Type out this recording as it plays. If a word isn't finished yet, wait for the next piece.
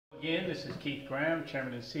Again, this is Keith Graham,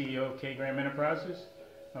 Chairman and CEO of K. Graham Enterprises.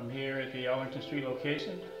 I'm here at the Arlington Street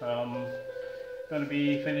location. Going to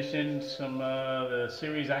be finishing some the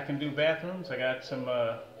series I Can Do bathrooms. I got some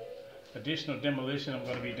additional demolition I'm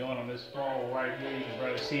going to be doing on this wall right here. You can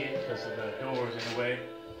barely see it because of the doors in the way.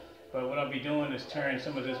 But what I'll be doing is tearing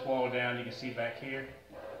some of this wall down. You can see back here.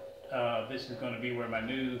 This is going to be where my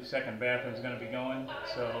new second bathroom is going to be going.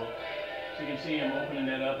 So you can see I'm opening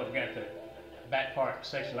that up. I've got the back part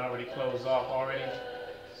section already closed off already.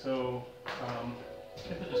 So I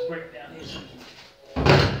put this brick down here so you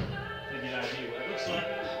can get an idea what it looks like.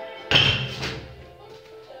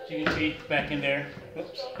 So you can see back in there.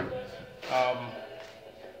 Oops.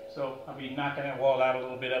 So I'll be knocking that wall out a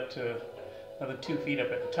little bit up to another 2 feet up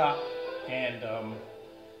at the top, and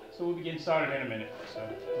so we'll be getting started in a minute. So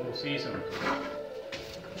we'll see you soon.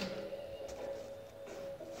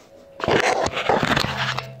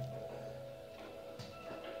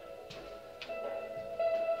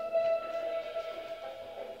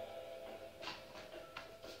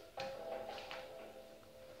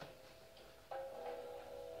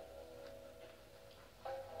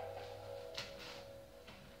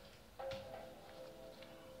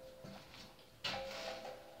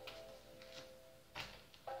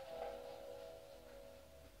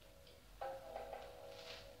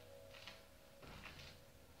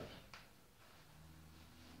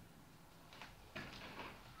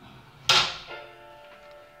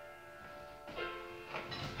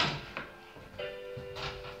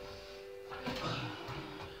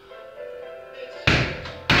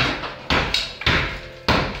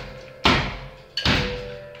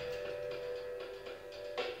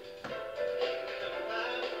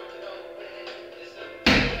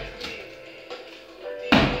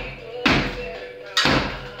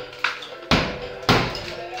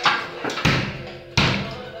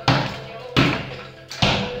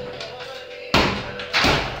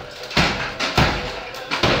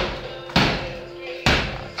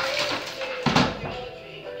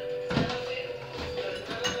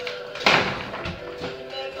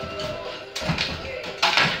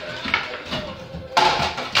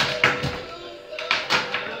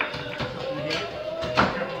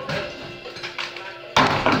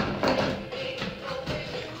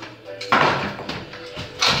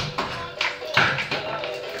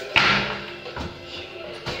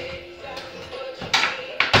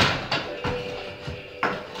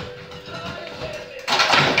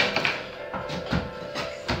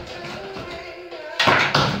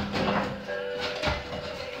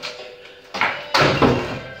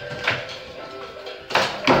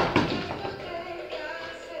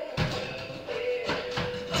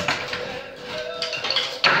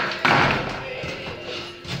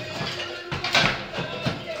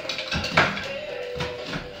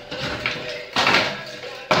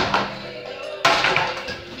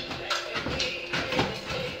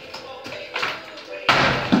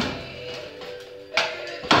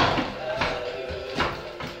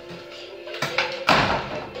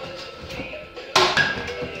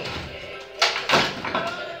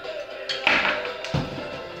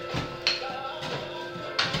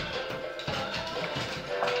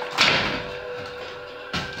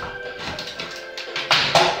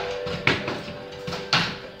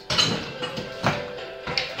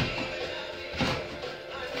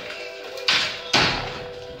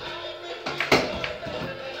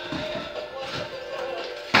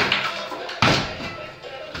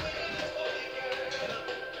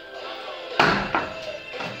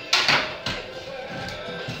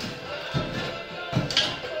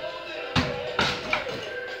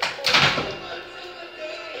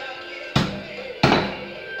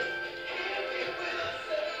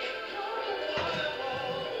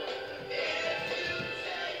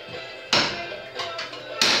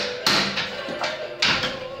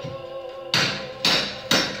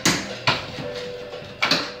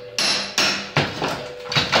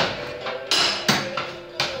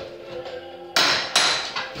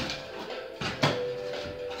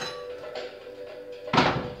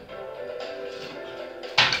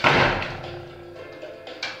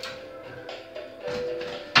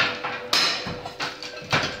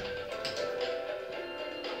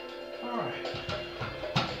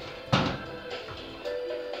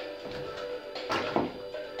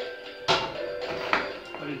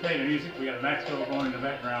 Play the music. We got Maxwell going in the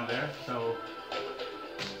background there, so